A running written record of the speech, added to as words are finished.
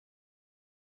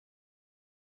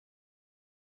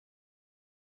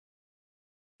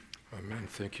Amen.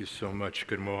 Thank you so much.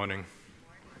 Good morning.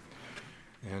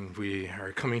 And we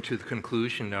are coming to the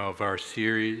conclusion now of our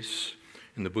series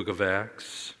in the book of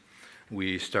Acts.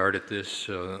 We started this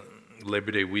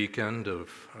Labor Day weekend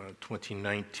of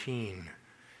 2019,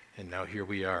 and now here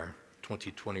we are,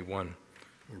 2021,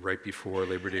 right before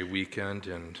Labor Day weekend,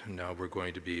 and now we're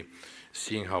going to be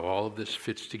seeing how all of this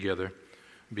fits together,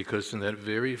 because in that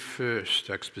very first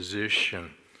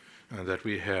exposition that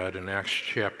we had in Acts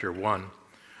chapter 1,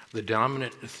 the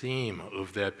dominant theme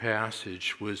of that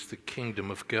passage was the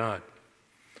kingdom of God.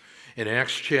 In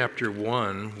Acts chapter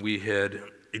 1, we had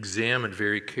examined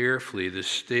very carefully this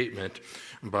statement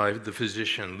by the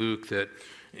physician Luke that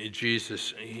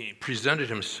he presented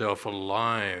himself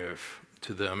alive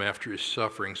to them after his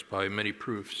sufferings by many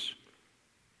proofs,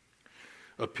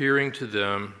 appearing to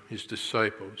them, his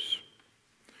disciples,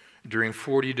 during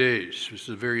 40 days. It was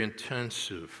a very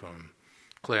intensive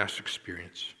class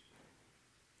experience,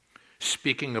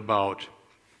 speaking about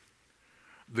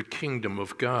the kingdom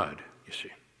of God, you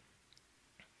see.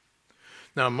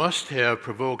 Now, it must have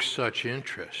provoked such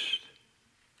interest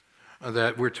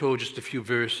that we're told just a few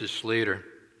verses later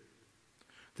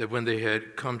that when they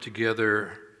had come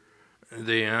together,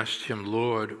 they asked him,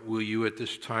 "Lord, will you at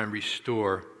this time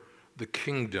restore the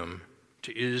kingdom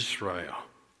to Israel?"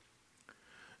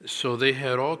 So they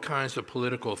had all kinds of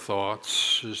political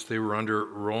thoughts as they were under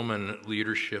Roman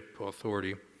leadership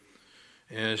authority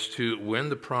as to when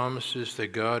the promises that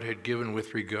God had given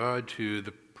with regard to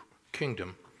the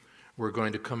kingdom were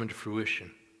going to come into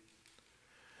fruition.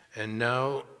 And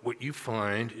now what you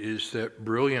find is that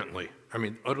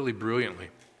utterly brilliantly,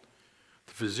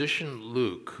 the physician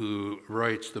Luke, who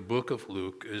writes the book of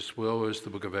Luke as well as the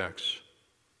book of Acts,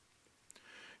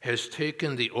 has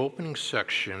taken the opening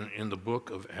section in the book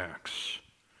of Acts,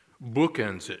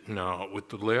 bookends it now with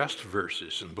the last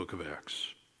verses in the book of Acts,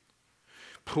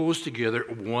 pulls together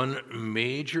one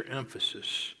major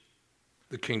emphasis,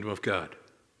 the kingdom of God.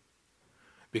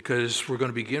 Because we're going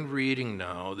to begin reading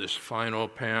now this final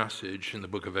passage in the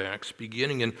book of Acts,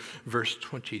 beginning in verse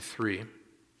 23,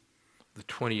 the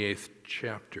 28th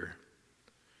chapter.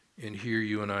 And here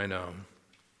you and I now,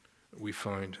 we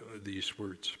find these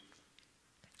words.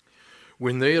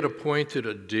 When they had appointed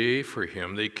a day for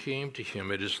him, they came to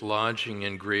him at his lodging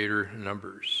in greater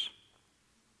numbers.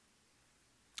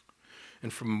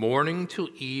 And from morning till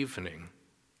evening,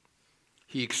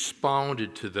 he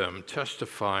expounded to them,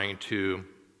 testifying to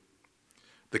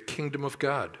the kingdom of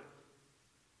God,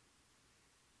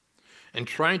 and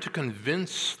trying to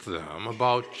convince them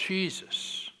about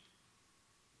Jesus,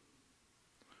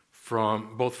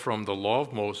 both from the law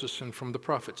of Moses and from the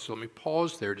prophets. So let me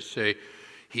pause there to say,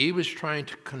 he was trying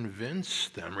to convince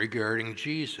them regarding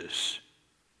Jesus,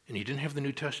 and he didn't have the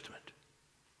New Testament.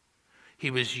 He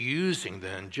was using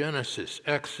then Genesis,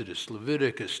 Exodus,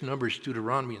 Leviticus, Numbers,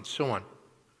 Deuteronomy, and so on,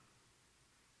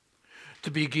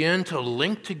 to begin to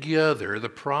link together the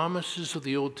promises of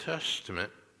the Old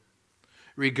Testament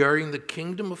regarding the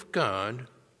kingdom of God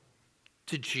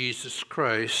to Jesus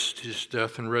Christ, his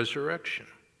death and resurrection.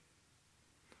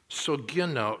 So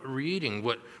again now, reading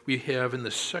what we have in the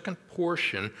second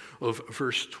portion of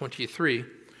verse 23,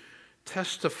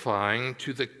 testifying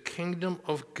to the kingdom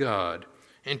of God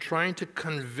and trying to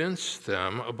convince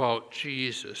them about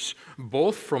Jesus,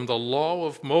 both from the law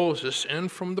of Moses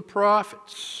and from the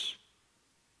prophets.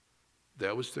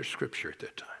 That was their scripture at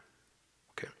that time.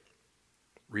 Okay,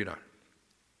 read on.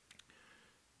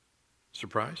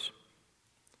 Surprise?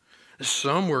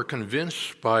 Some were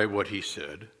convinced by what he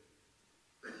said,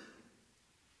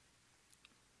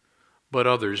 but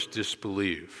others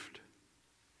disbelieved.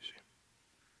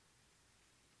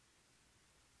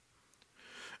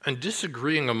 And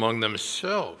disagreeing among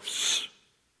themselves,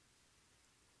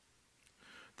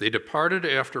 they departed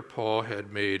after Paul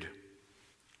had made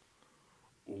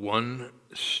one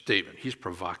statement. He's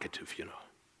provocative, you know.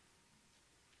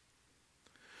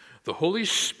 The Holy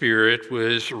Spirit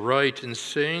was right in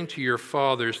saying to your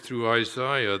fathers through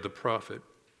Isaiah the prophet,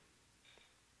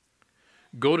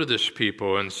 go to this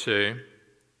people and say,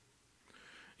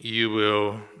 you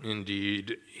will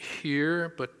indeed hear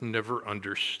but never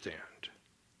understand.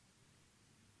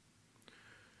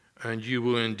 And you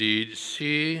will indeed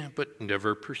see, but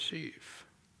never perceive.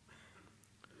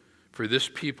 For this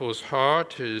people's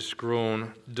heart has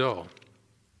grown dull,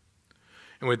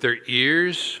 and with their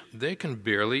ears they can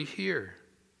barely hear,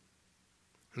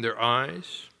 and their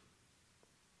eyes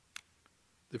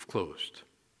they've closed.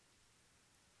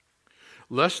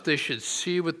 Lest they should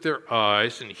see with their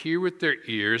eyes, and hear with their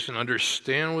ears, and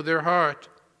understand with their heart,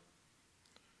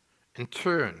 and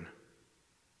turn,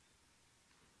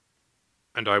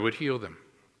 and I would heal them.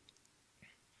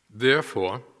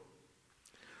 Therefore,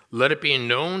 let it be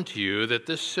known to you that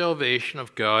this salvation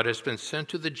of God has been sent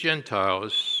to the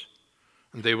Gentiles,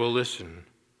 and they will listen.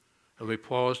 And we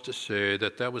pause to say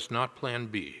that that was not plan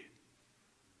B.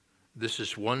 This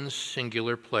is one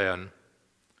singular plan,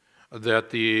 that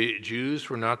the Jews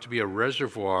were not to be a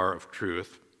reservoir of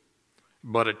truth,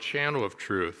 but a channel of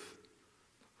truth.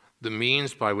 The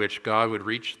means by which God would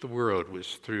reach the world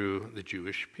was through the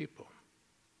Jewish people.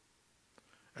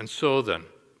 And so then,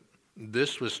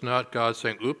 this was not God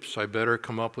saying, oops, I better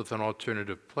come up with an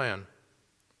alternative plan.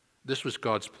 This was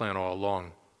God's plan all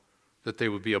along, that they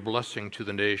would be a blessing to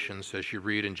the nations, as you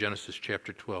read in Genesis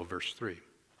chapter 12, verse 3.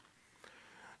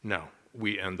 Now,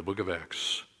 we end the book of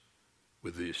Acts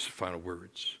with these final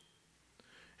words.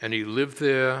 And he lived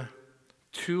there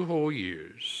 2 whole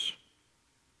years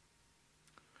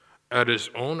at his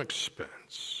own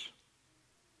expense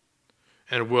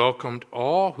and welcomed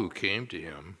all who came to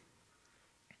him,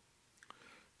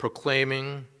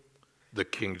 proclaiming the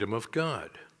kingdom of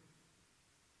God,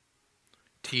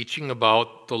 teaching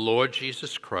about the Lord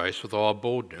Jesus Christ with all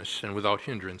boldness and without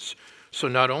hindrance. So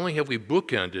not only have we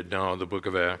bookended now the book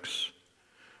of Acts,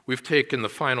 we've taken the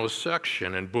final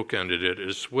section and bookended it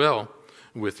as well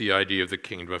with the idea of the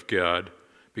kingdom of God,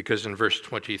 because in verse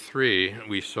 23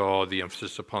 we saw the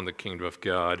emphasis upon the kingdom of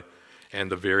God, and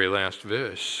the very last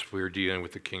verse we're dealing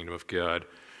with the kingdom of God.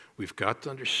 We've got to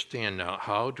understand now,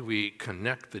 how do we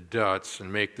connect the dots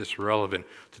and make this relevant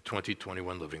to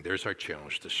 2021 living? There's our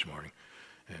challenge this morning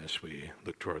as we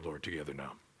look to our Lord together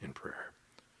now in prayer.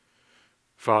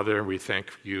 Father, we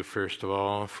thank you, first of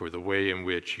all, for the way in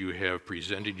which you have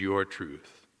presented your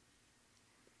truth,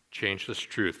 changeless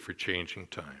truth for changing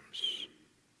times.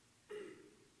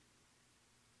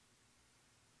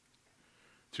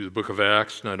 Through the book of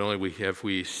Acts, not only have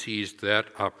we seized that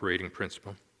operating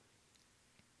principle,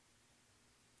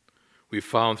 we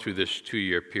found through this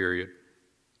 2-year period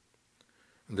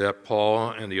that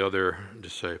Paul and the other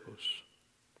disciples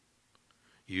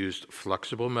used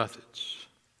flexible methods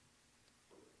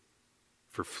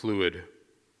for fluid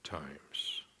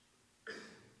times,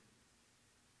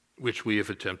 which we have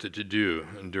attempted to do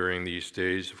during these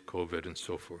days of COVID and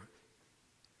so forth.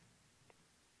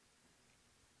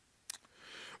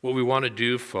 What we want to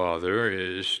do, Father,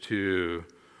 is to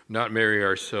not marry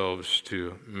ourselves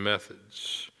to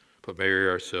methods, but marry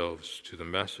ourselves to the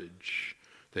message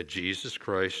that Jesus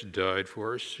Christ died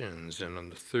for our sins and on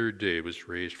the 3rd day was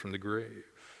raised from the grave,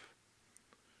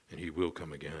 and he will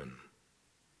come again.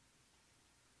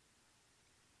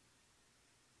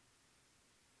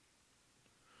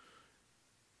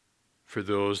 For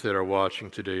those that are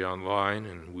watching today online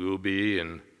and will be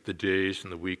in the days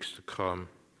and the weeks to come,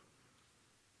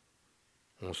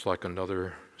 almost like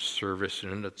another service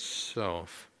in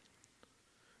itself,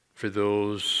 for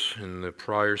those in the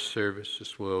prior service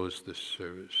as well as this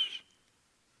service,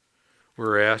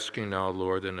 we're asking now,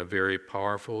 Lord, in a very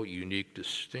powerful, unique,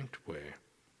 distinct way,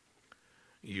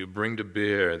 you bring to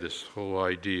bear this whole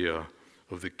idea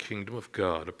of the kingdom of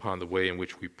God upon the way in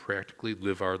which we practically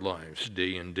live our lives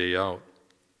day in, day out.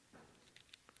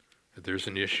 That there's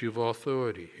an issue of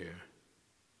authority here,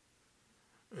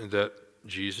 and that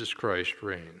Jesus Christ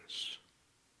reigns.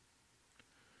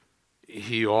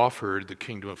 He offered the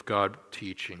kingdom of God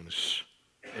teachings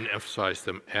and emphasized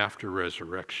them after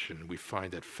resurrection. We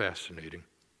find that fascinating.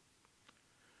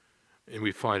 And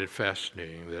we find it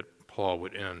fascinating that Paul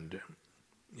would end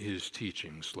his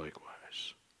teachings likewise.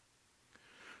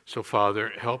 So,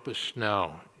 Father, help us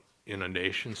now in a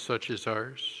nation such as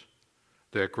ours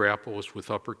that grapples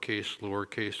with uppercase,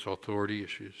 lowercase authority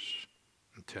issues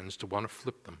and tends to want to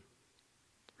flip them,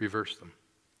 reverse them.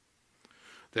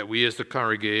 That we as the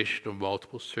congregation of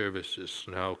multiple services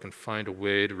now can find a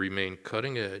way to remain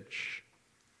cutting edge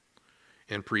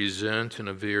and present in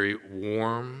a very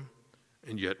warm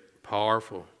and yet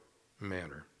powerful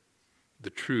manner the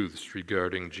truths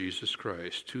regarding Jesus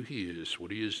Christ, who he is,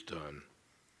 what he has done.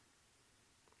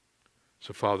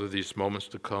 So, Father, these moments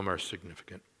to come are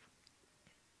significant.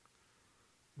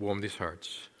 Warm these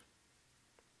hearts,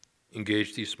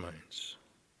 engage these minds,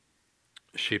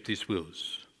 shape these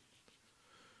wills.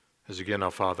 As again, now,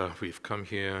 Father, we've come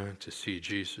here to see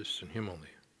Jesus and him only.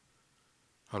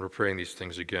 And we're praying these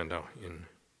things again now in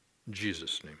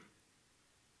Jesus' name.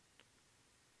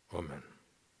 Amen.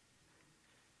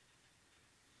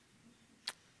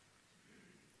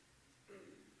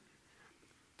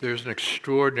 There's an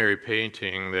extraordinary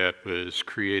painting that was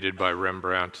created by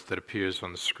Rembrandt that appears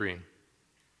on the screen.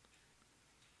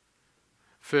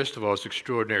 First of all, it's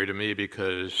extraordinary to me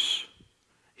because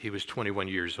he was 21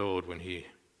 years old when he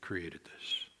created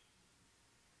this.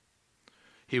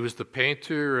 He was the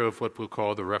painter of what we'll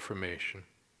call the Reformation,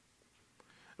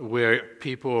 where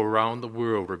people around the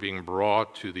world were being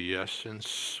brought to the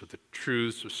essence of the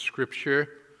truths of Scripture,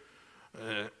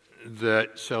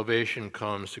 that salvation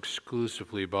comes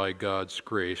exclusively by God's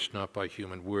grace, not by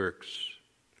human works.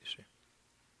 You see.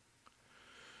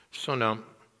 So now,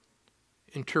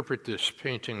 interpret this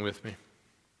painting with me.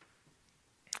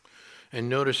 And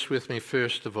notice with me,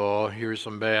 first of all, here's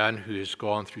a man who has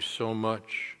gone through so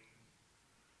much,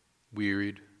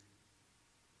 wearied.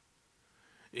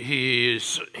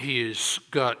 He's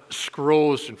got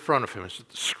scrolls in front of him. Is it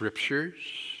the Scriptures?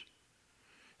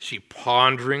 Is he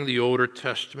pondering the Older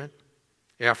Testament?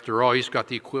 After all, he's got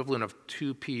the equivalent of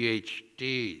 2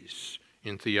 PhDs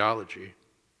in theology.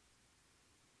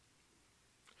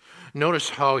 Notice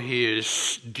how he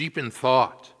is deep in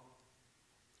thought,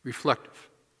 reflective.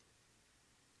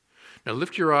 Now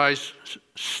lift your eyes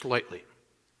slightly.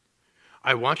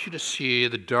 I want you to see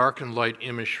the dark and light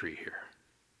imagery here.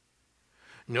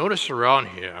 Notice around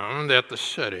him that the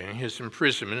setting, his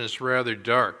imprisonment, is rather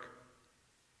dark.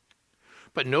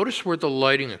 But notice where the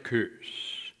lighting occurs.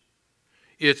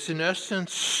 It's in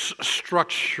essence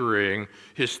structuring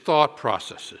his thought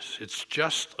processes. It's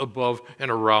just above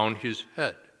and around his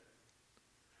head.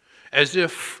 As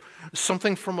if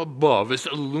something from above is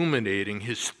illuminating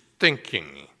his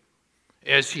thinking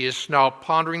as he is now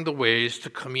pondering the ways to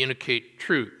communicate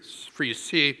truths. For you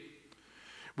see,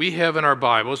 we have in our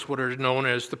Bibles what are known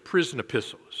as the prison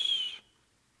epistles: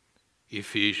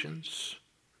 Ephesians,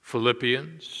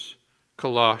 Philippians,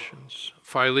 Colossians,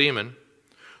 Philemon.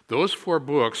 Those 4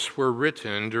 books were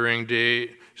written during days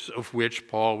of which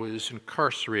Paul was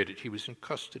incarcerated. He was in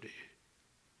custody.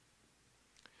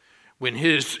 When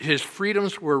his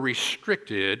freedoms were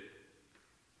restricted,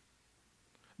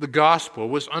 the gospel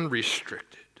was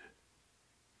unrestricted.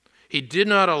 He did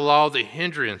not allow the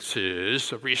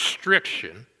hindrances of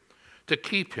restriction to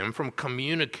keep him from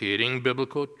communicating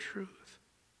biblical truth.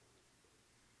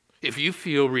 If you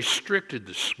feel restricted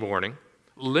this morning,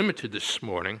 limited this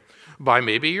morning by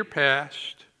maybe your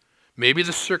past, maybe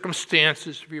the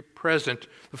circumstances of your present,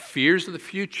 the fears of the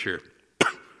future,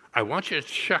 I want you to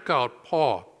check out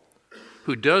Paul,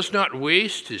 who does not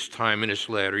waste his time in his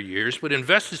latter years, but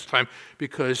invests his time,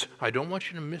 because I don't want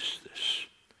you to miss this.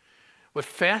 What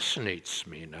fascinates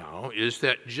me now is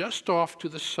that just off to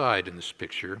the side in this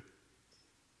picture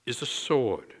is a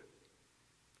sword.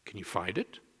 Can you find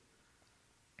it?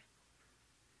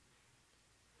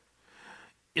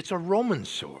 It's a Roman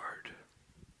sword,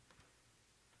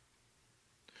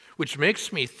 which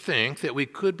makes me think that we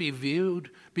could be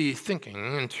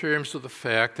thinking in terms of the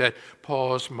fact that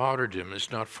Paul's martyrdom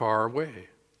is not far away.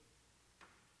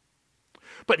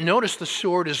 But notice the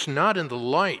sword is not in the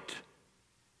light.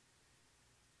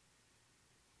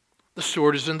 The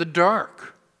sword is in the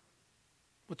dark.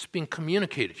 What's being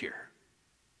communicated here?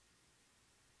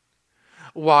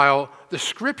 While the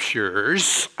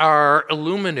Scriptures are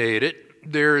illuminated,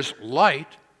 there's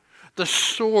light, the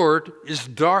sword is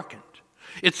darkened.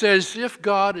 It's as if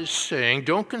God is saying,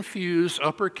 don't confuse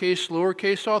uppercase,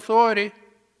 lowercase authority.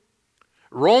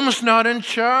 Rome's not in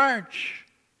charge.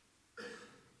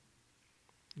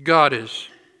 God is.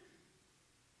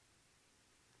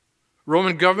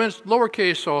 Roman government's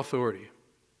lowercase authority.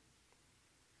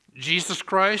 Jesus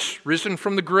Christ, risen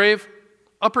from the grave,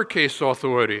 uppercase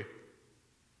authority.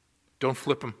 Don't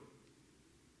flip him.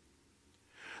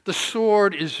 The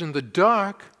sword is in the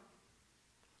dark.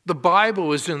 The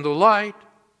Bible is in the light.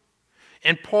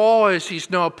 And Paul, as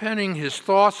he's now penning his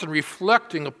thoughts and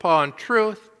reflecting upon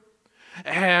truth,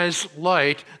 has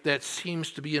light that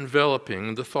seems to be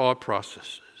enveloping the thought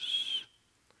processes.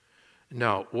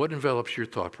 Now, what envelops your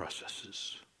thought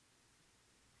processes?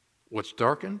 What's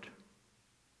darkened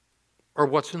or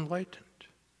what's enlightened?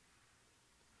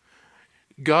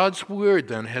 God's Word,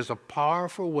 then, has a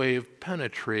powerful way of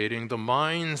penetrating the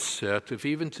mindset of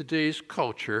even today's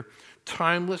culture,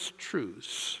 timeless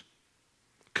truths,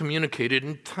 communicated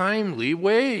in timely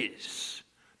ways,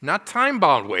 not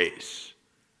time-bound ways.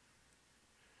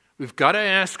 We've got to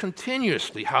ask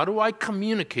continuously, how do I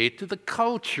communicate to the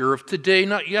culture of today,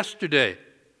 not yesterday?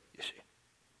 You see.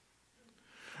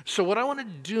 So what I want to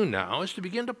do now is to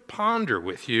begin to ponder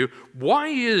with you, why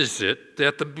is it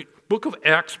that the book of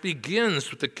Acts begins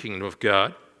with the kingdom of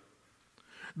God?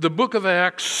 The book of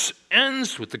Acts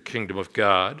ends with the kingdom of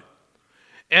God.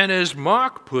 And as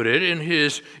Mark put it in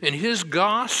his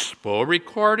gospel,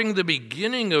 recording the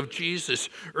beginning of Jesus'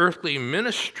 earthly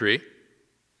ministry,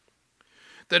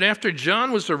 that after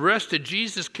John was arrested,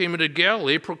 Jesus came into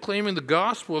Galilee proclaiming the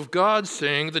gospel of God,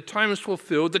 saying, the time is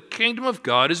fulfilled, the kingdom of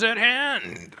God is at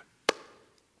hand.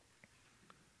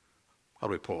 How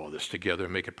do we pull all this together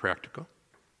and make it practical?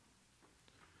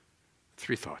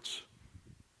 Three thoughts.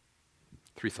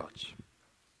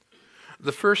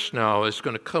 The first now is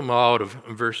going to come out of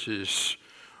verses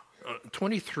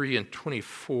 23 and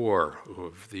 24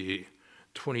 of the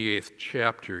 28th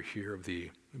chapter here of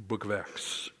the book of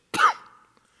Acts.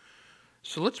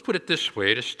 So let's put it this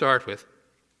way to start with,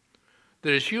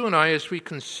 that as you and I, as we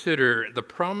consider the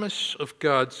promise of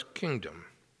God's kingdom,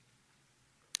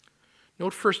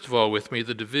 note first of all with me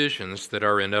the divisions that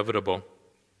are inevitable.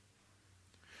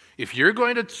 If you're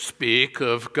going to speak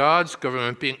of God's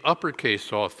government being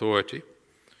uppercase authority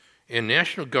and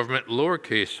national government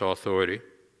lowercase authority,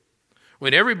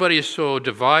 when everybody is so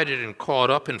divided and caught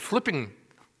up in flipping,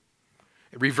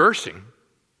 reversing,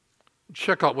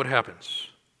 check out what happens.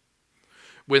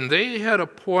 When they had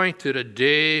appointed a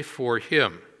day for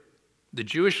him, the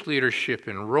Jewish leadership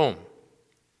in Rome,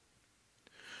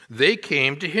 they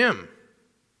came to him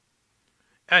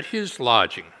at his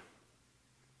lodging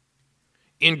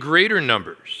in greater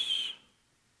numbers.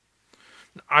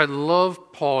 I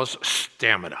love Paul's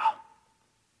stamina.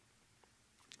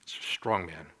 It's a strong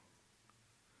man.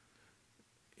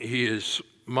 He is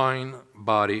mind,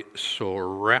 body, soul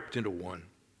wrapped into one.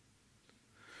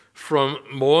 From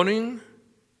morning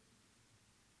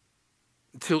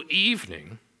till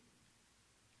evening,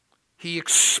 he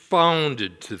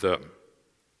expounded to them.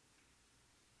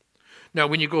 Now,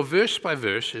 when you go verse by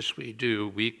verse, as we do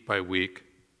week by week,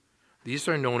 these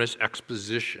are known as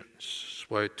expositions. That's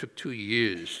why it took 2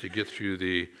 years to get through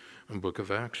the book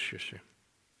of Acts, you see.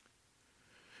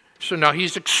 So now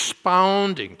he's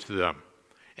expounding to them,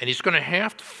 and he's going to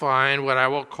have to find what I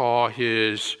will call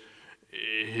his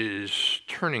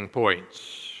turning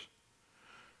points,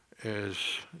 as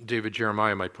David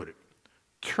Jeremiah might put it.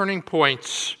 Turning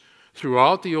points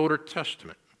throughout the Old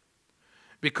Testament.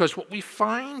 Because what we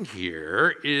find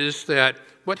here is that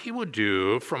what he would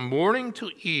do from morning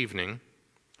to evening,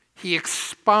 he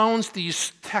expounds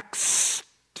these texts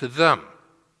to them.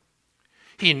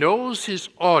 He knows his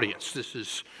audience. This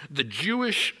is the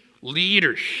Jewish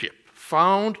leadership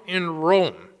found in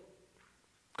Rome,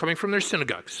 coming from their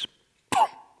synagogues. Boom!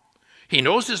 He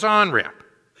knows his on-ramp.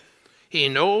 He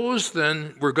knows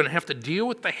then we're going to have to deal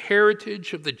with the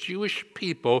heritage of the Jewish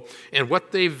people and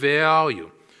what they value.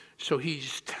 So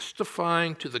he's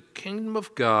testifying to the kingdom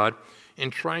of God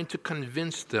and trying to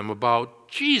convince them about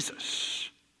Jesus.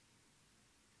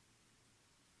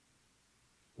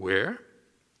 Where?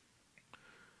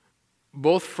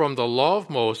 Both from the law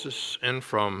of Moses and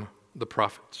from the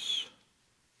prophets.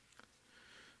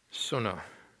 So now,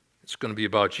 it's going to be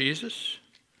about Jesus,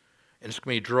 and it's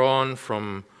going to be drawn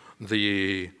from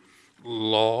the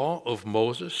law of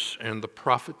Moses and the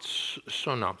prophets.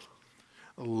 So now,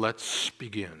 let's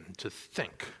begin to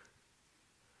think.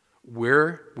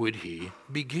 Where would he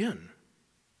begin?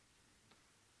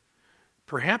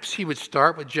 Perhaps he would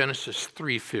start with Genesis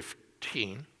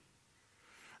 3:15.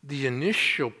 The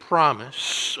initial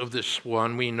promise of this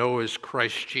one we know as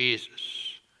Christ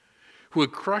Jesus, who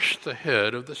would crush the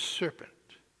head of the serpent.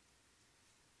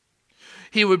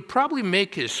 He would probably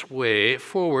make his way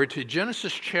forward to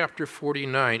Genesis chapter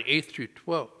 49, 8 through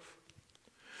 12,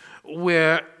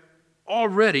 where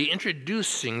already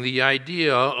introducing the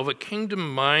idea of a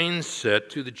kingdom mindset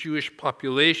to the Jewish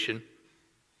population,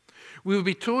 we will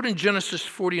be told in Genesis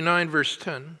 49, verse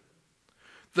 10,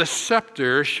 the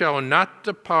scepter shall not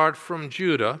depart from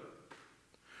Judah,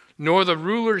 nor the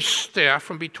ruler's staff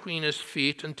from between his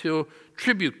feet until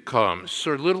tribute comes,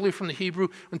 or literally from the Hebrew,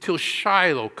 until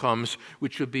Shiloh comes,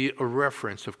 which would be a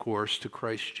reference, of course, to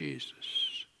Christ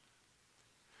Jesus.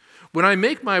 When I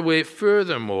make my way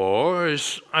furthermore,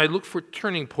 as I look for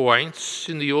turning points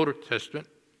in the Old Testament,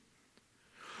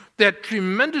 that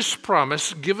tremendous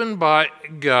promise given by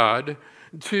God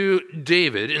to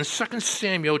David in 2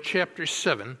 Samuel chapter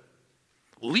 7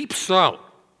 leaps out,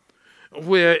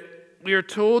 where we are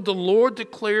told the Lord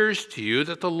declares to you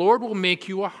that the Lord will make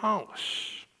you a house.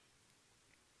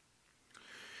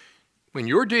 When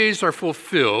your days are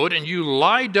fulfilled and you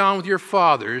lie down with your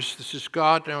fathers, this is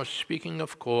God now speaking,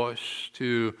 of course,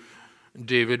 to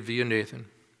David via Nathan,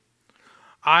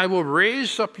 I will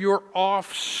raise up your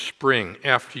offspring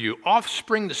after you.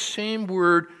 Offspring, the same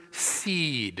word,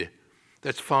 seed,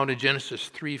 that's found in Genesis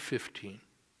 3:15.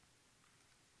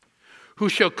 Who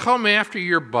shall come after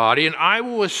your body, and I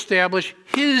will establish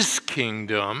his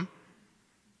kingdom.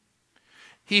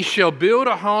 He shall build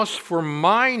a house for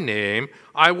my name.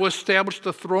 I will establish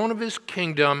the throne of his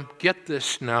kingdom, get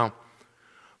this now,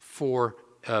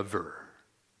 forever.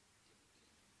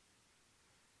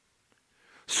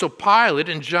 So Pilate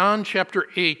in John chapter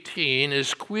 18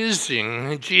 is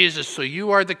quizzing Jesus, so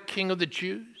you are the king of the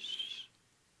Jews?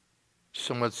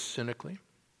 Somewhat cynically.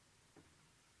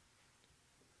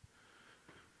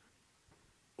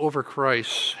 Over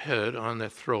Christ's head on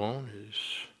that throne is,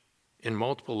 in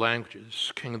multiple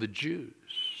languages, King of the Jews.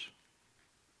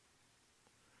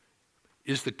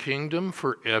 Is the kingdom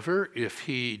forever if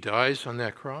he dies on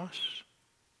that cross?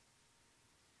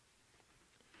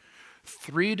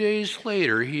 3 days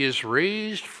later, he is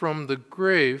raised from the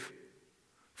grave,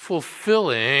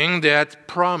 fulfilling that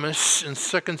promise in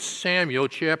 2 Samuel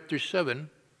chapter 7,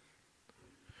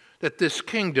 that this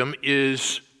kingdom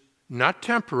is not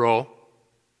temporal,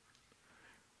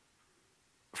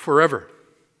 forever.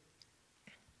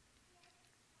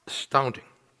 Astounding.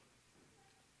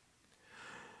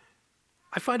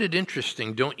 I find it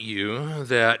interesting, don't you,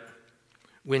 that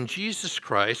when Jesus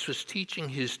Christ was teaching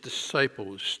his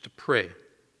disciples to pray,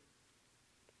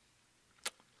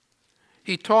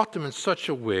 he taught them in such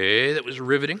a way that was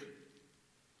riveting.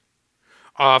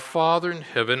 Our Father in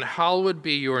heaven, hallowed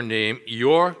be your name,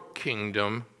 your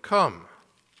kingdom come.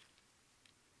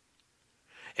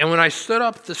 And when I set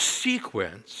up the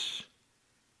sequence,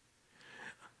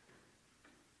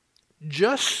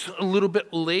 just a little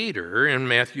bit later in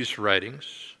Matthew's writings,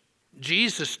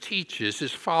 Jesus teaches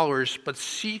his followers, but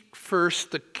seek first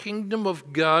the kingdom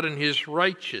of God and his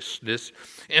righteousness,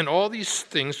 and all these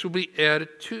things will be added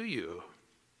to you.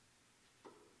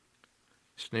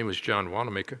 His name was John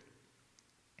Wanamaker.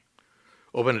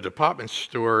 Opened a department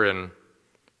store in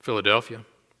Philadelphia.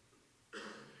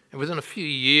 And within a few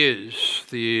years,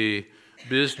 the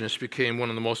business became one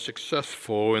of the most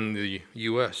successful in the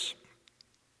U.S.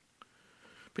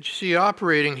 But you see,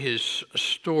 operating his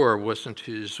store wasn't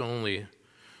his only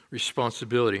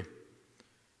responsibility.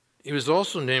 He was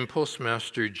also named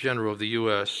Postmaster General of the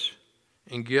U.S.,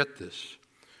 and get this,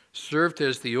 served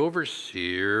as the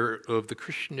overseer of the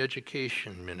Christian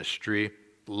education ministry,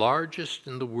 largest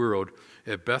in the world,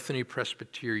 at Bethany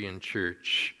Presbyterian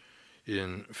Church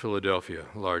in Philadelphia,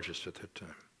 largest at that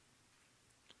time.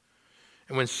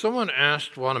 And when someone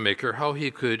asked Wanamaker how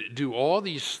he could do all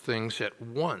these things at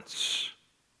once,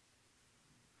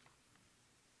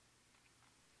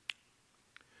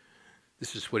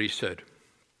 this is what he said,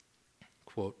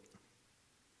 quote,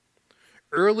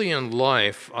 "Early in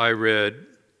life I read,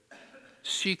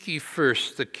 'Seek ye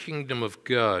first the kingdom of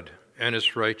God and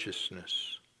his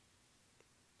righteousness,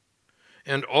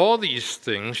 and all these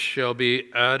things shall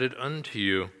be added unto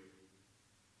you.'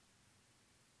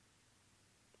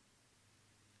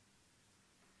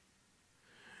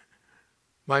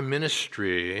 My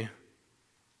ministry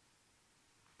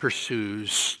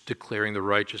pursues declaring the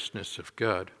righteousness of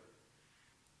God.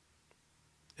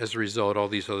 As a result, all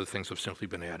these other things have simply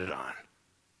been added on.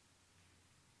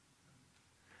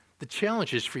 The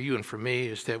challenge is for you and for me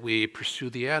is that we pursue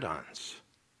the add-ons.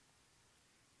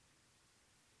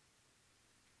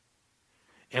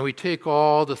 And we take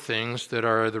all the things that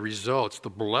are the results, the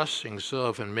blessings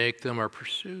of, and make them our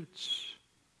pursuits.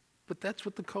 But that's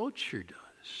what the culture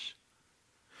does.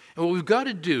 And what we've got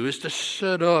to do is to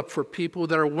set up for people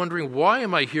that are wondering, why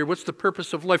am I here? What's the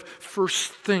purpose of life?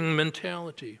 First thing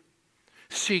mentality.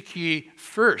 Seek ye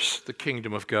first the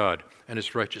kingdom of God and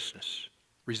his righteousness.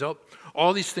 Result,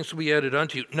 all these things will be added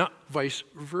unto you, not vice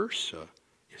versa,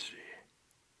 you see.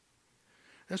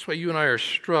 That's why you and I are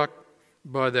struck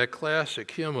by that classic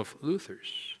hymn of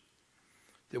Luther's,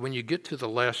 that when you get to the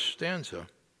last stanza,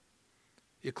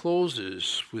 it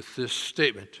closes with this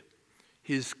statement,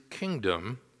 his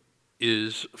kingdom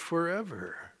is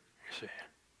forever, you see.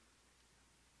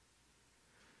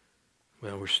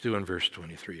 Well, we're still in verse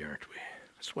 23, aren't we?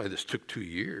 That's why this took 2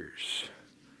 years.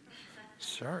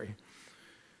 Sorry.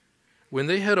 When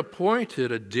they had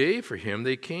appointed a day for him,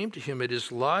 they came to him at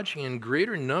his lodging in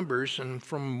greater numbers, and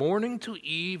from morning to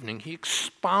evening he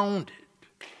expounded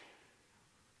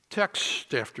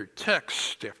text after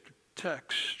text after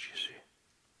text, you see,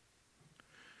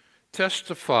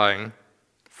 testifying,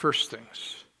 first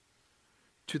things,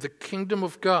 to the kingdom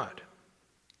of God,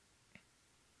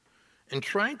 and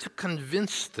trying to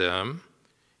convince them,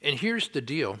 and here's the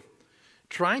deal,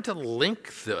 trying to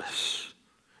link this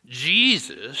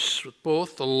Jesus with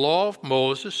both the law of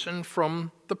Moses and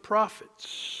from the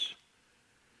prophets.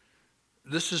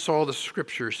 This is all the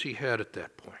scriptures he had at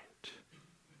that point.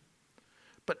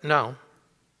 But now,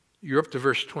 you're up to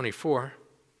verse 24.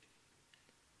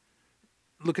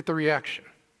 Look at the reaction.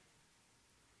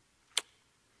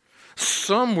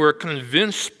 Some were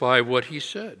convinced by what he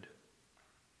said,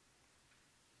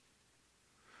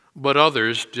 but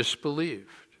others disbelieved.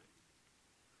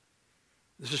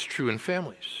 This is true in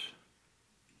families.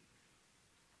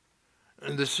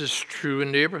 And this is true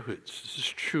in neighborhoods. This is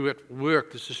true at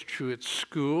work. This is true at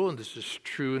school. And this is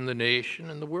true in the nation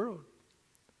and the world.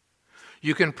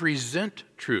 You can present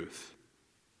truth.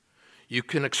 You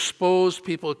can expose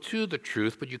people to the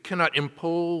truth, but you cannot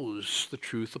impose the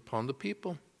truth upon the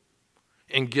people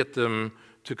and get them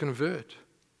to convert.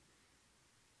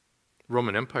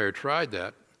 Roman Empire tried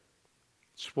that.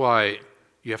 That's why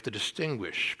you have to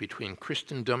distinguish between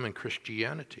Christendom and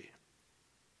Christianity.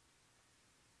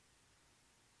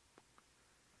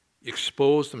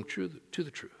 Expose them to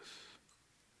the truth.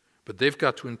 But they've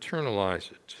got to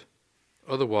internalize it.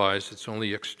 Otherwise, it's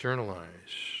only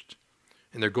externalized.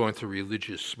 And they're going through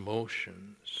religious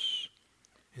motions.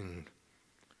 And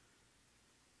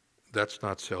that's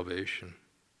not salvation.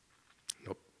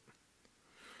 Nope.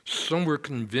 Some were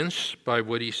convinced by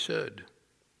what he said.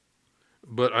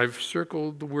 But I've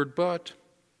circled the word but.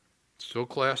 It's so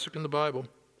classic in the Bible.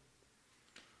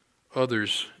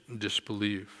 Others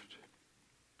disbelieved.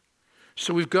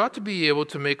 So we've got to be able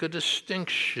to make a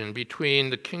distinction between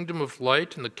the kingdom of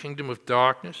light and the kingdom of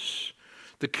darkness,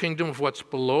 the kingdom of what's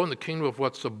below and the kingdom of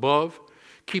what's above.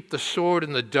 Keep the sword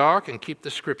in the dark and keep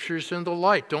the scriptures in the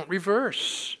light. Don't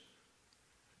reverse.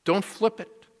 Don't flip it.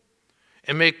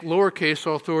 And make lowercase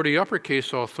authority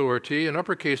uppercase authority and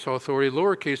uppercase authority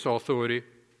lowercase authority.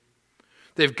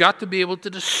 They've got to be able to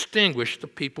distinguish the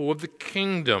people of the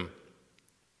kingdom.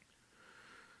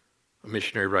 A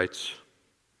missionary writes,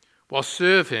 while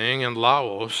serving in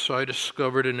Laos, I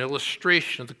discovered an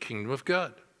illustration of the kingdom of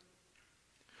God.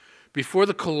 Before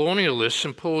the colonialists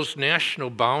imposed national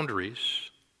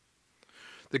boundaries,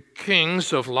 the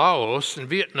kings of Laos and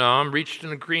Vietnam reached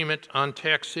an agreement on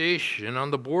taxation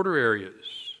on the border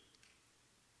areas.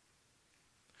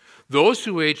 Those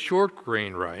who ate short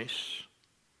grain rice,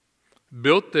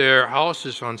 built their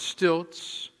houses on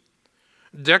stilts,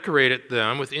 decorated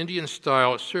them with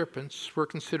Indian-style serpents, were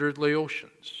considered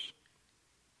Laotians.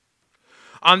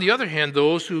 On the other hand,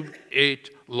 those who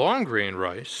ate long grain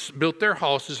rice, built their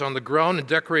houses on the ground and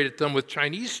decorated them with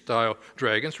Chinese-style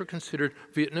dragons, were considered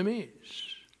Vietnamese.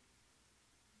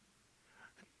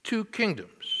 Two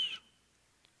kingdoms.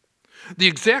 The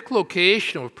exact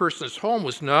location of a person's home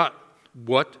was not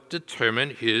what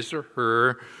determined his or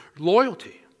her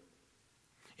loyalty.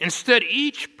 Instead,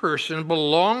 each person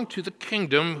belonged to the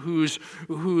kingdom whose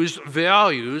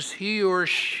values he or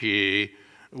she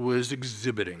was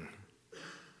exhibiting.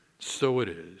 So it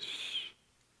is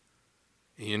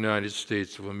in the United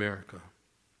States of America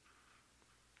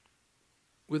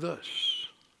with us.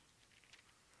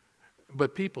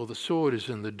 But people, the sword is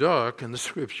in the dark and the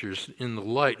scriptures in the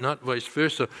light, not vice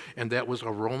versa. And that was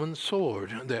a Roman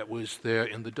sword that was there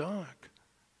in the dark.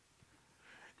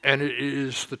 And it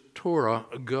is the Torah,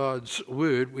 God's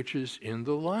word, which is in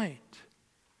the light.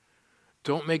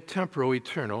 Don't make temporal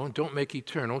eternal, and don't make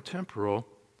eternal temporal.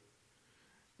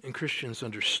 And Christians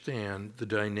understand the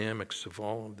dynamics of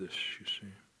all of this, you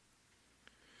see.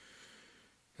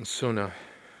 And so now,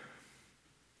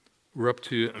 we're up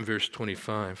to verse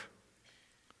 25.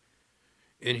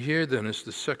 And here then is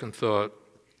the second thought,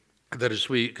 that as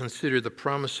we consider the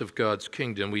promise of God's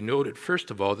kingdom, we noted, first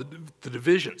of all, the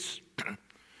divisions.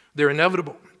 They're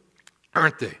inevitable,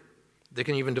 aren't they? They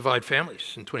can even divide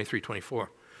families in 23-24.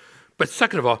 But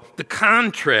second of all, the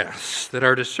contrasts that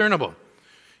are discernible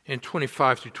in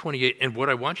 25-28. And what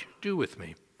I want you to do with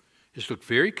me is look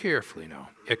very carefully now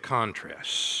at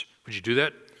contrasts. Would you do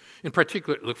that? In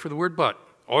particular, look for the word but.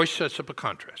 Always sets up a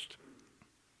contrast.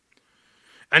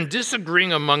 And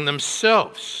disagreeing among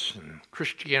themselves. And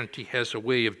Christianity has a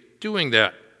way of doing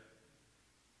that,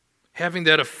 having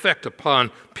that effect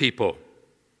upon people.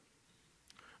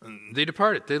 And they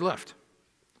departed, they left.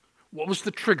 What was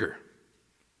the trigger?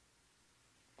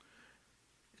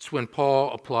 It's when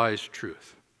Paul applies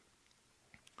truth.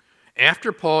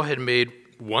 After Paul had made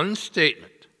one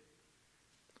statement,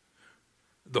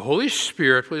 the Holy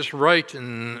Spirit was right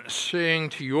in saying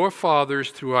to your fathers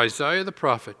through Isaiah the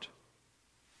prophet,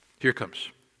 here comes,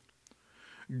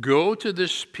 go to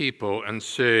this people and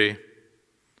say,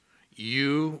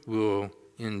 you will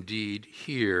indeed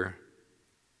hear,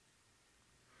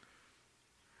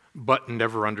 but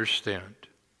never understand.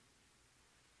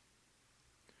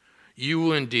 You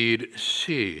will indeed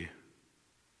see,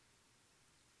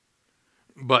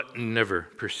 but never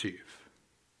perceive.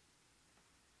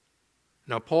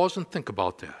 Now pause and think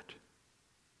about that.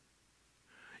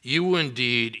 You will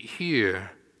indeed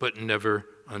hear, but never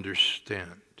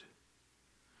understand.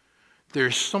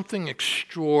 There's something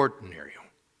extraordinary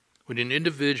when an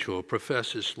individual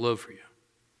professes love for you,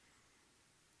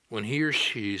 when he or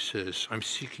she says, I'm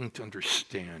seeking to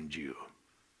understand you.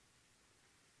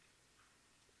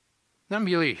 not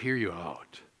merely hear you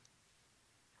out.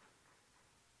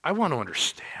 I want to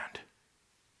understand.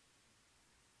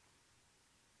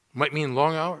 Might mean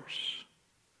long hours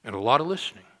and a lot of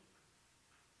listening.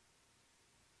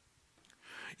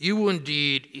 You will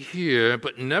indeed hear,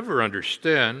 but never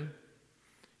understand.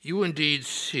 You will indeed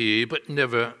see, but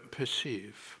never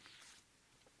perceive.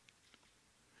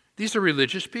 These are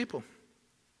religious people.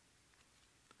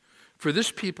 For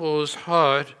this people's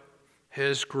heart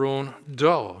has grown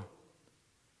dull,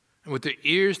 and with their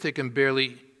ears they can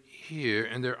barely hear,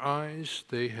 and their eyes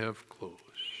they have closed.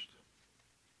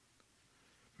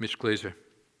 Mitch Glaser,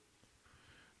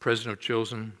 president of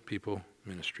Chosen People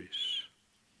Ministries.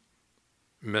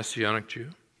 Messianic Jew,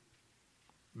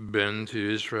 been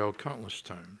to Israel countless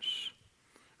times,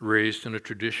 raised in a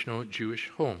traditional Jewish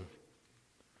home,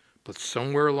 but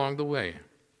somewhere along the way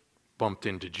bumped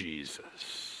into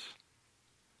Jesus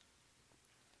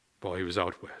while he was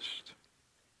out west.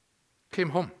 Came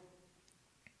home.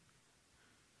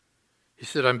 He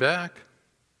said, "I'm back."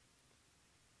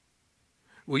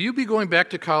 "Will you be going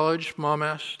back to college?" Mom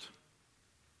asked.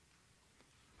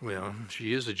 Well,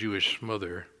 she is a Jewish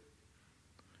mother,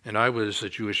 and I was a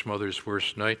Jewish mother's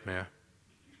worst nightmare.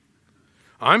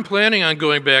 "I'm planning on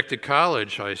going back to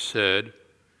college," I said,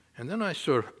 and then I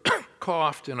sort of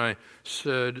coughed and I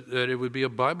said that it would be a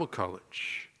Bible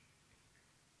college.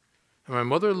 And my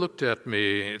mother looked at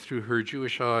me through her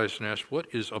Jewish eyes and asked, "What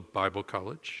is a Bible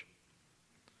college?"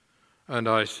 And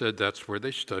I said, "That's where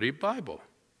they study Bible."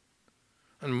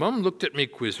 And Mom looked at me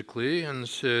quizzically and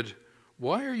said,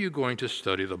 "Why are you going to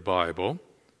study the Bible?"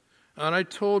 And I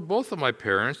told both of my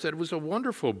parents that it was a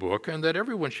wonderful book and that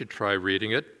everyone should try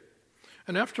reading it.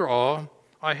 And after all,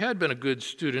 I had been a good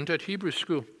student at Hebrew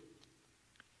school.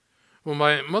 Well,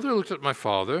 my mother looked at my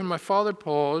father, and my father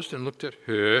paused and looked at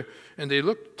her, and they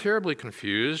looked terribly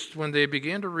confused when they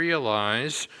began to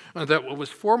realize that what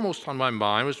was foremost on my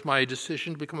mind was my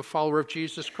decision to become a follower of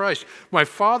Jesus Christ. My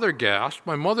father gasped,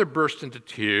 my mother burst into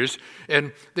tears,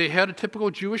 and they had a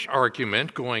typical Jewish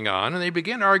argument going on, and they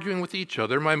began arguing with each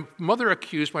other. My mother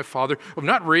accused my father of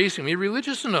not raising me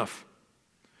religious enough,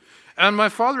 and my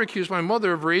father accused my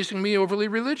mother of raising me overly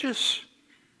religious.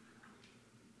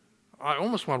 I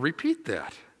almost want to repeat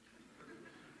that.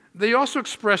 They also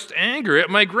expressed anger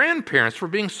at my grandparents for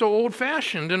being so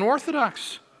old-fashioned and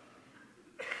orthodox.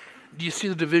 Do you see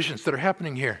the divisions that are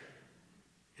happening here?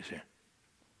 You see?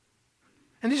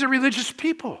 And these are religious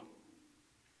people.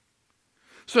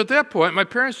 So at that point, my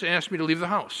parents asked me to leave the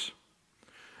house.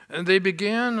 And they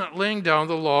began laying down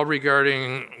the law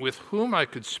regarding with whom I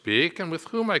could speak and with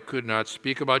whom I could not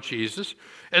speak about Jesus,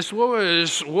 as well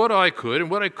as what I could and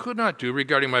what I could not do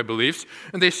regarding my beliefs.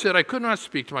 And they said I could not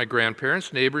speak to my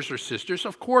grandparents, neighbors, or sisters.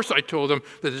 Of course, I told them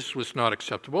that this was not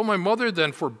acceptable. My mother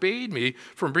then forbade me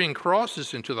from bringing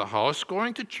crosses into the house,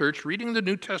 going to church, reading the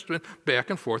New Testament, back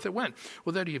and forth it went.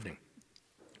 Well, that evening,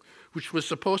 which was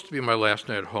supposed to be my last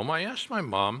night at home, I asked my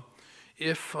mom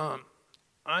if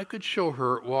I could show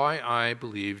her why I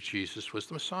believed Jesus was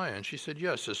the Messiah. And she said,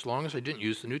 yes, as long as I didn't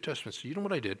use the New Testament. So you know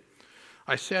what I did?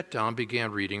 I sat down,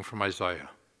 began reading from Isaiah.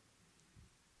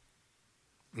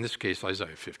 In this case,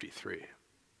 Isaiah 53.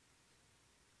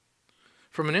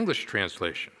 From an English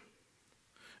translation.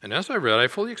 And as I read, I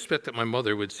fully expect that my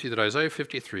mother would see that Isaiah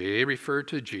 53 referred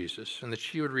to Jesus and that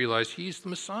she would realize he's the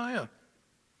Messiah.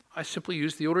 I simply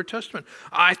used the Old Testament.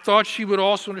 I thought she would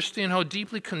also understand how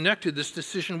deeply connected this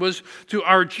decision was to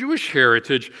our Jewish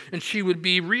heritage, and she would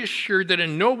be reassured that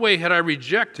in no way had I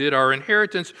rejected our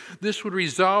inheritance. This would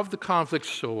resolve the conflict,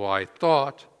 so I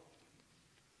thought.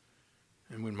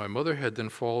 And when my mother had then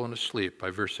fallen asleep by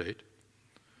verse 8,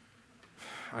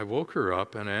 I woke her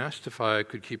up and asked if I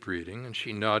could keep reading, and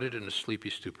she nodded in a sleepy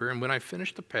stupor. And when I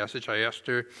finished the passage, I asked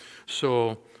her,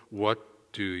 "So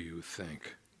what do you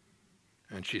think?"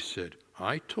 And she said,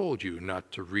 "I told you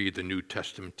not to read the New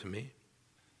Testament to me."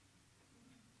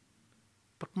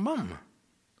 "But Mom,"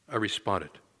 I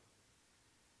responded,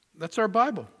 "that's our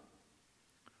Bible.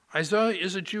 Isaiah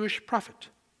is a Jewish prophet."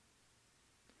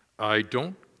 "I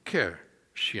don't care,"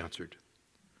 she answered.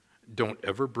 "Don't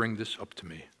ever bring this up to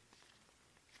me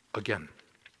again."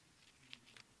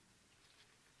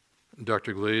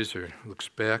 Dr. Glaser looks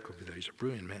back over that. He's a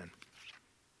brilliant man.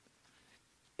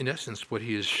 In essence, what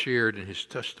he has shared in his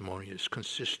testimony is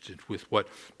consistent with what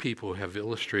people have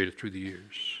illustrated through the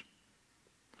years.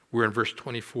 Where in verse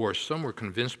 24, some were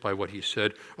convinced by what he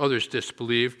said, others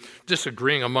disbelieved.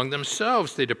 Disagreeing among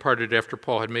themselves, they departed after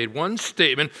Paul had made one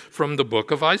statement from the book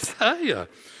of Isaiah.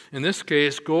 In this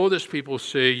case, go, this people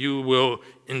say, you will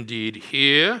indeed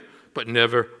hear, but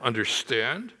never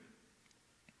understand.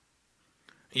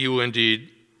 You will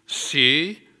indeed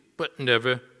see, but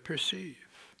never perceive.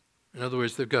 In other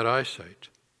words, they've got eyesight.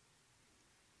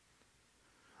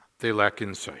 They lack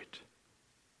insight,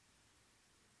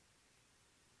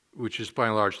 which is by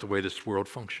and large the way this world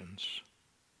functions.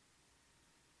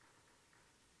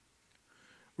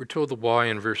 We're told the why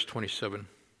in verse 27.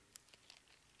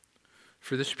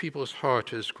 For this people's heart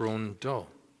has grown dull.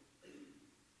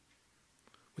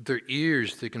 With their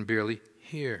ears they can barely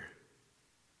hear.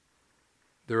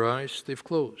 Their eyes they've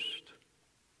closed.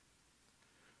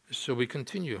 So we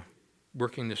continue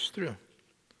working this through,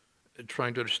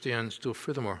 trying to understand still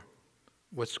furthermore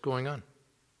what's going on.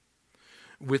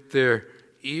 With their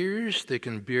ears they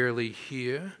can barely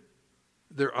hear.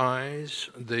 Their eyes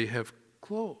they have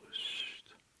closed.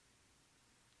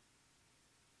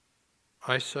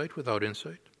 Eyesight without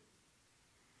insight.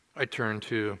 I turn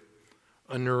to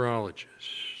a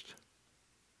neurologist,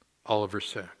 Oliver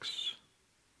Sacks,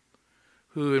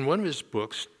 who in one of his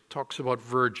books talks about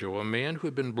Virgil, a man who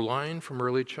had been blind from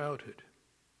early childhood.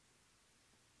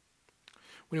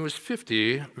 When he was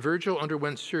 50, Virgil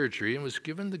underwent surgery and was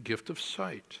given the gift of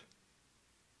sight.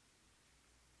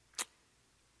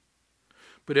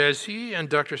 But as he and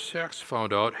Dr. Sacks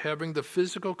found out, having the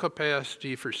physical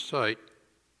capacity for sight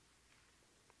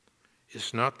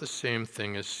is not the same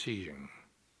thing as seeing.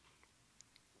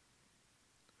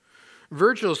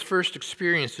 Virgil's first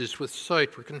experiences with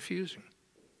sight were confusing.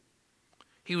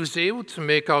 He was able to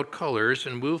make out colors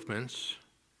and movements,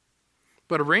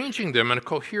 but arranging them in a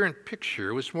coherent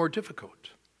picture was more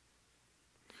difficult.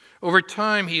 Over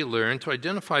time, he learned to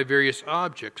identify various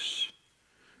objects,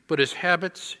 but his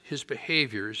habits, his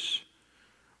behaviors,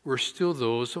 were still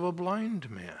those of a blind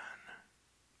man.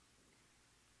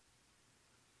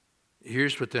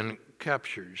 Here's what then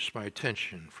captures my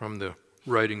attention from the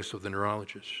writings of the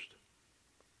neurologist.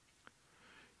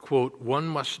 Quote, one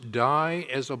must die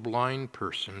as a blind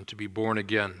person to be born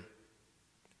again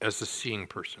as a seeing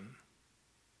person.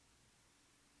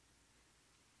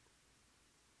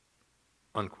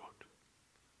 Unquote.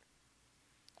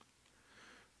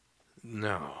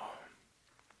 Now,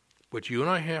 what you and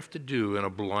I have to do in a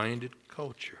blinded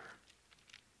culture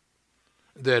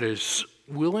that is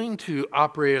willing to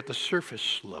operate at the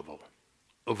surface level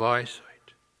of eyesight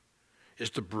is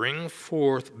to bring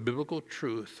forth biblical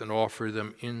truth and offer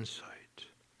them insight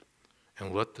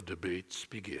and let the debates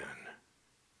begin.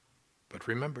 But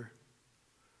remember,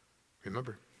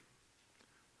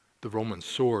 the Roman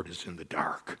sword is in the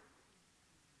dark.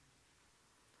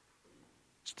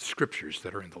 It's the scriptures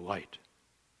that are in the light.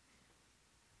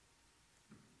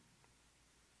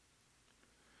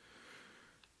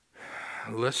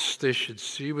 Lest they should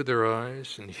see with their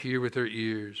eyes and hear with their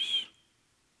ears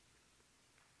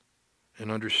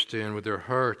and understand with their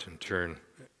heart in turn,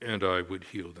 and I would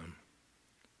heal them.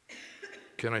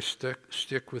 Can I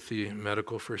stick with the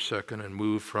medical for a second and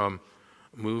move from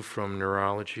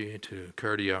neurology to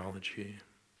cardiology?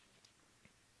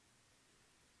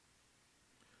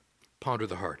 Ponder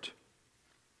the heart.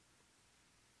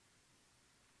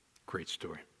 Great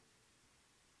story.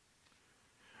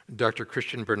 Dr.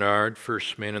 Christian Barnard,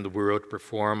 first man in the world to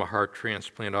perform a heart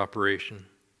transplant operation,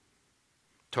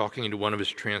 talking to one of his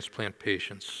transplant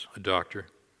patients, a doctor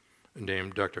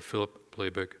named Dr. Philip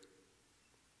Blayberg,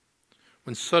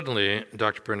 when suddenly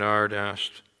Dr. Barnard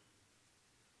asked,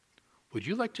 would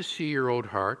you like to see your old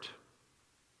heart?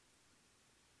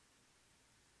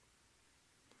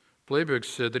 Blayberg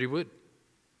said that he would.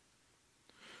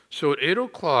 So at 8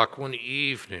 o'clock one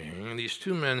evening, these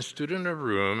two men stood in a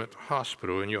room at the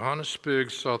hospital in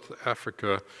Johannesburg, South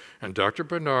Africa, and Dr.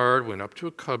 Barnard went up to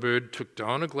a cupboard, took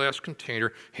down a glass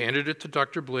container, handed it to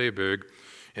Dr. Blayberg,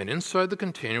 and inside the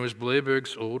container was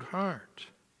Blayberg's old heart.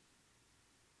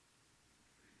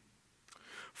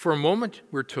 For a moment,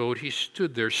 we're told, he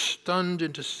stood there stunned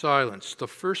into silence, the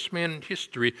first man in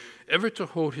history ever to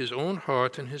hold his own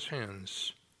heart in his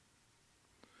hands.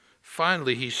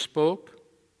 Finally, he spoke,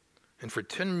 and for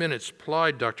 10 minutes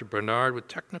plied Dr. Barnard with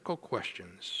technical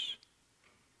questions.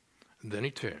 And then he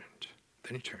turned.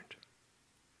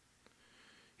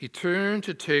 He turned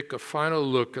to take a final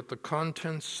look at the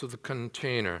contents of the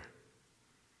container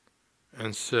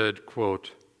and said,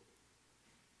 quote,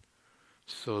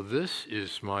 so this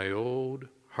is my old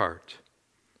heart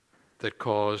that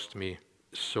caused me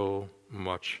so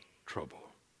much trouble.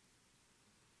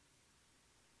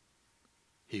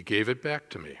 He gave it back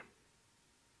to me,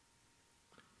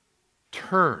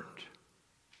 turned,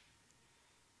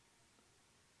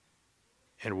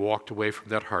 and walked away from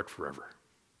that heart forever.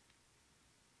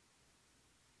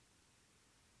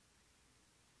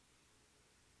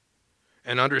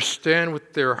 And understand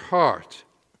with their heart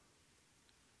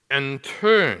and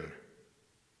turn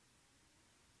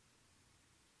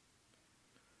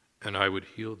and I would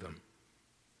heal them.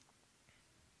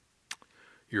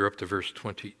 You're up to verse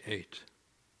 28.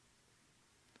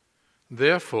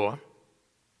 Therefore,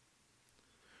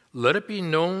 let it be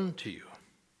known to you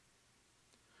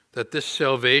that this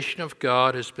salvation of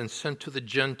God has been sent to the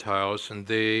Gentiles, and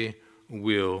they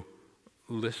will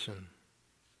listen.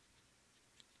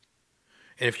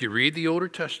 And if you read the Older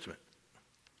Testament,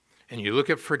 and you look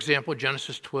at, for example,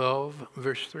 Genesis 12,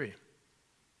 verse 3,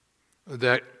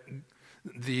 that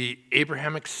the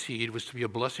Abrahamic seed was to be a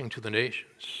blessing to the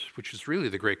nations, which is really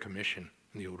the Great Commission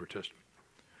in the Older Testament.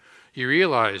 You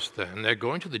realize then that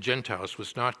going to the Gentiles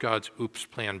was not God's oops,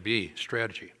 plan B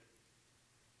strategy.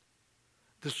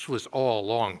 This was all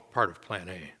along part of plan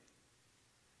A,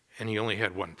 and he only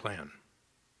had one plan.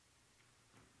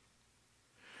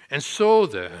 And so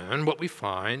then, what we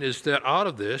find is that out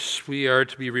of this, we are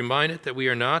to be reminded that we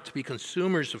are not to be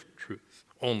consumers of truth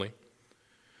only,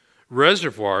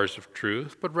 reservoirs of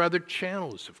truth, but rather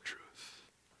channels of truth.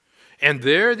 And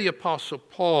there the Apostle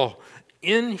Paul,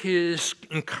 in his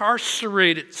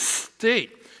incarcerated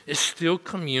state, is still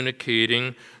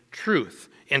communicating truth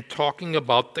and talking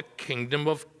about the kingdom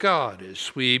of God,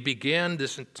 as we began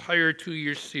this entire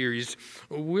 2-year series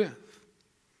with.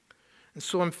 And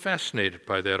so I'm fascinated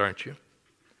by that, aren't you?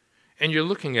 And you're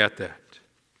looking at that.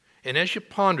 And as you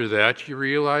ponder that, you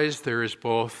realize there is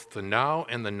both the now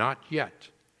and the not yet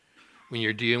when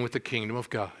you're dealing with the kingdom of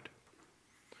God.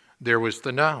 There was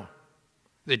the now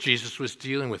that Jesus was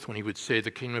dealing with when he would say the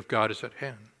kingdom of God is at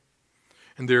hand.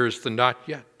 And there is the not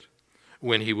yet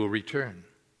when he will return.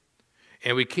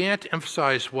 And we can't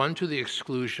emphasize one to the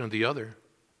exclusion of the other,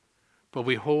 but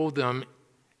we hold them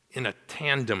in a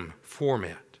tandem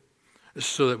format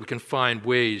so that we can find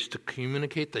ways to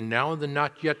communicate the now and the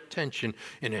not yet tension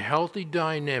in a healthy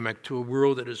dynamic to a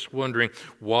world that is wondering,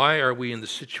 why are we in the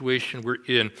situation we're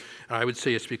in? And I would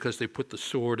say it's because they put the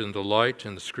sword in the light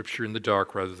and the scripture in the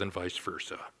dark rather than vice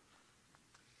versa.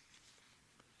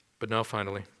 But now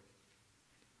finally,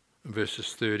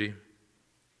 verses 30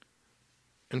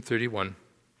 and 31,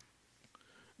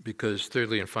 because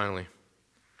thirdly and finally,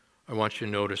 I want you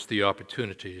to notice the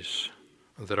opportunities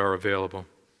that are available.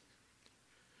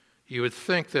 You would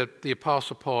think that the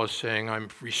Apostle Paul is saying, I'm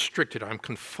restricted, I'm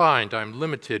confined, I'm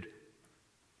limited.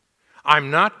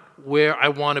 I'm not where I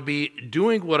want to be,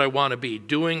 doing what I want to be,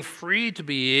 doing, free to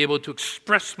be able to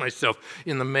express myself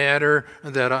in the manner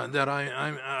that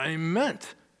I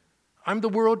meant. I'm the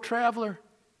world traveler,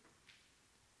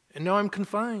 and now I'm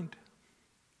confined.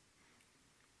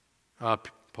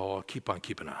 Paul, keep on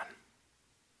keeping on.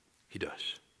 He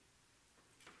does.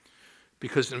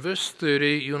 Because in verse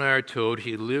 30, you and I are told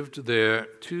he lived there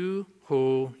 2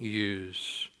 whole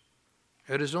years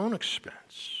at his own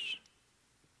expense.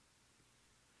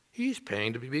 He's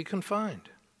paying to be confined.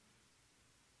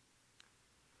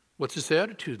 What's his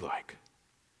attitude like?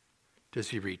 Does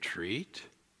he retreat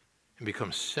and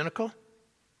become cynical?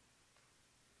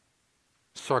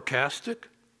 Sarcastic?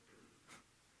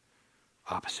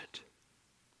 Opposite.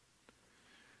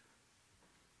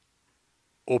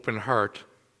 Open heart.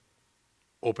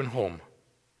 Open home.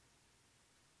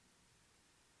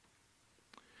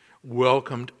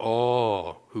 Welcomed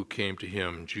all who came to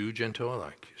him, Jew, Gentile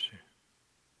alike, you see.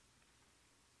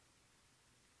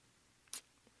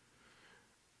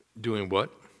 Doing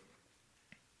what?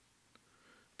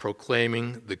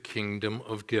 Proclaiming the kingdom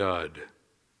of God.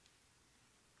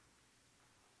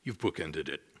 You've bookended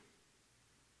it.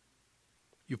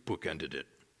 You've bookended it.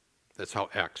 That's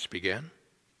how Acts began.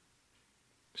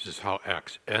 This is how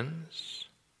Acts ends.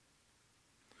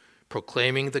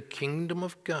 Proclaiming the kingdom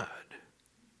of God,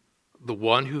 the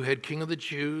one who had King of the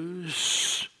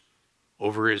Jews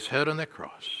over his head on that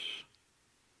cross,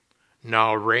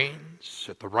 now reigns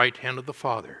at the right hand of the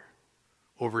Father,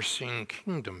 overseeing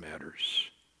kingdom matters.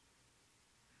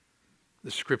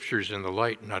 The scripture's in the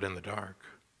light, not in the dark.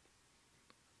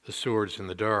 The sword's in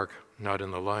the dark, not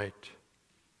in the light.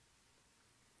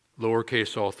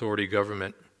 Lowercase authority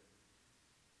government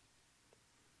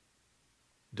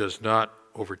does not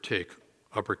overtake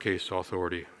uppercase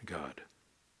authority God.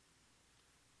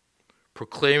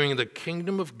 Proclaiming the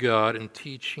kingdom of God and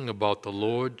teaching about the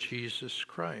Lord Jesus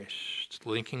Christ,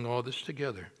 linking all this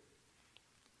together.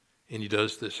 And he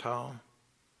does this how?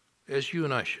 As you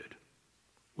and I should,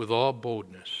 with all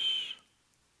boldness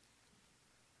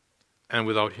and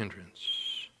without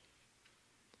hindrance.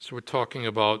 So we're talking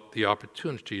about the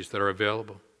opportunities that are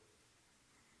available.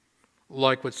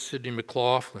 Like what Sidney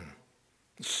McLaughlin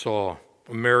saw.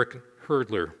 American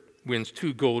hurdler, wins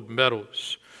 2 gold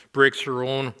medals, breaks her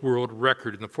own world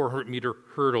record in the 400-meter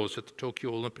hurdles at the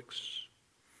Tokyo Olympics.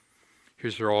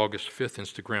 Here's her August 5th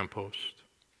Instagram post.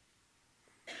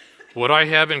 What I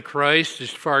have in Christ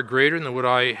is far greater than what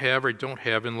I have or don't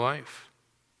have in life.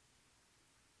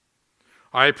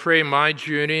 I pray my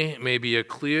journey may be a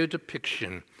clear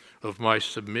depiction of my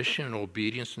submission and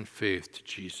obedience and faith to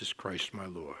Jesus Christ my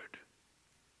Lord.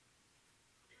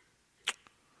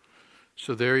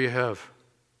 So there you have.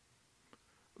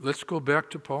 Let's go back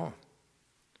to Paul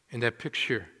in that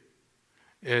picture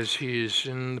as he is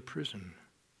in the prison.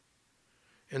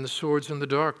 And the sword's in the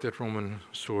dark, that Roman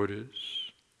sword is.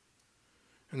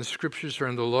 And the scriptures are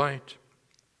in the light.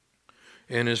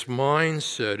 And his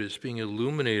mindset is being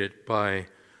illuminated by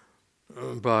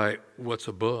what's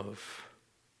above,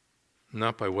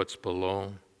 not by what's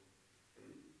below.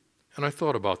 And I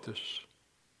thought about this,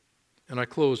 and I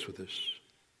close with this.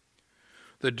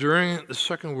 That during the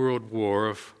Second World War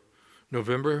of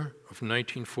November of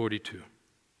 1942,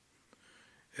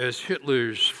 as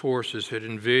Hitler's forces had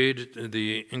invaded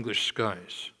the English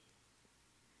skies,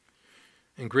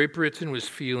 and Great Britain was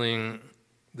feeling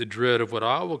the dread of what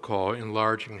I will call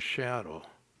enlarging shadow.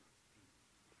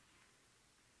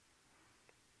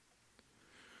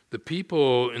 The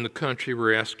people in the country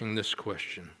were asking this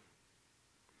question: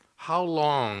 how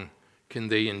long can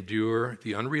they endure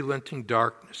the unrelenting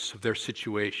darkness of their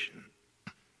situation?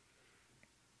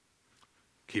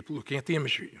 Keep looking at the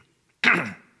imagery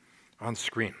on the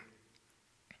screen.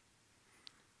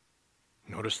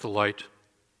 Notice the light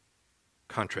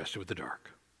contrasted with the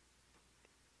dark.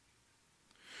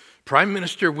 Prime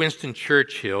Minister Winston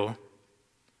Churchill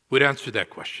would answer that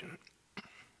question.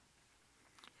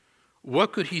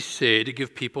 What could he say to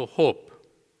give people hope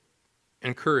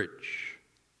and courage?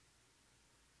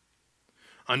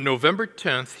 On November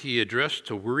 10th, he addressed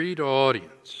a worried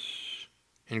audience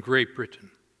in Great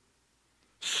Britain.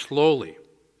 Slowly,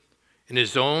 in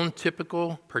his own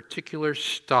typical particular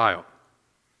style,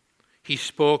 he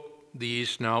spoke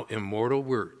these now immortal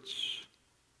words: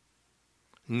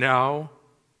 now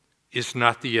is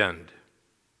not the end.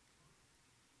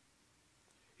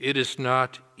 It is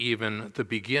not even the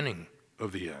beginning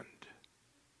of the end.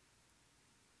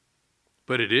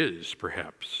 But it is,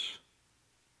 perhaps,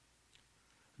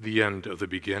 the end of the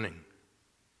beginning.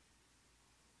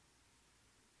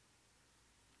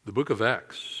 The book of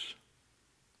Acts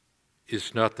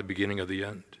is not the beginning of the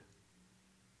end.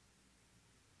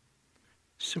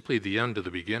 Simply the end of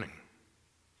the beginning.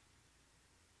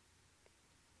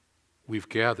 We've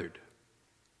gathered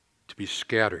to be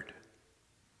scattered,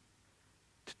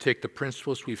 to take the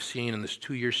principles we've seen in this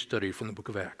 2-year study from the book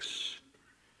of Acts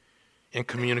and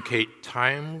communicate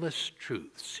timeless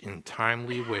truths in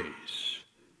timely ways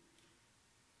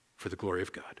for the glory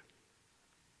of God.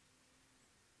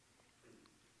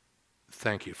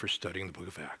 Thank you for studying the book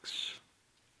of Acts.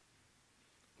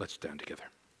 Let's stand together.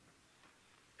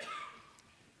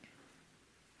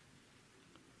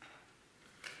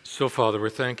 So, Father, we're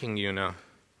thanking you now,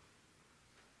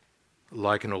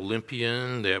 like an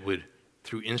Olympian that would,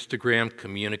 through Instagram,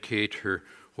 communicate her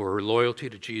loyalty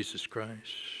to Jesus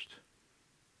Christ.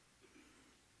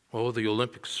 Oh, the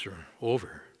Olympics are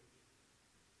over,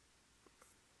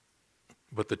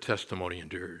 but the testimony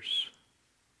endures.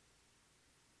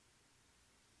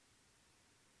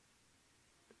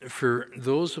 For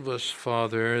those of us,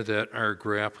 Father, that are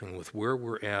grappling with where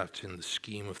we're at in the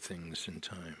scheme of things in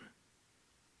time,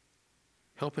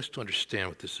 help us to understand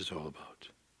what this is all about.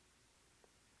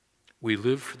 We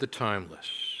live for the timeless.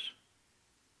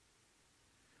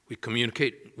 We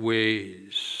communicate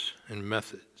ways and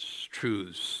methods,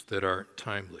 truths that are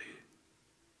timely,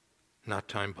 not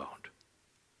time-bound.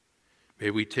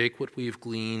 May we take what we've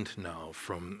gleaned now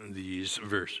from these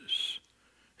verses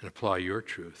and apply your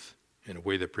truth in a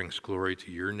way that brings glory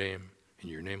to your name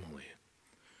and your name only.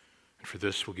 And for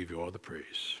this, we'll give you all the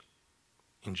praise.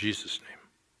 In Jesus'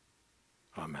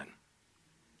 name, amen.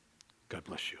 God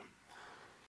bless you.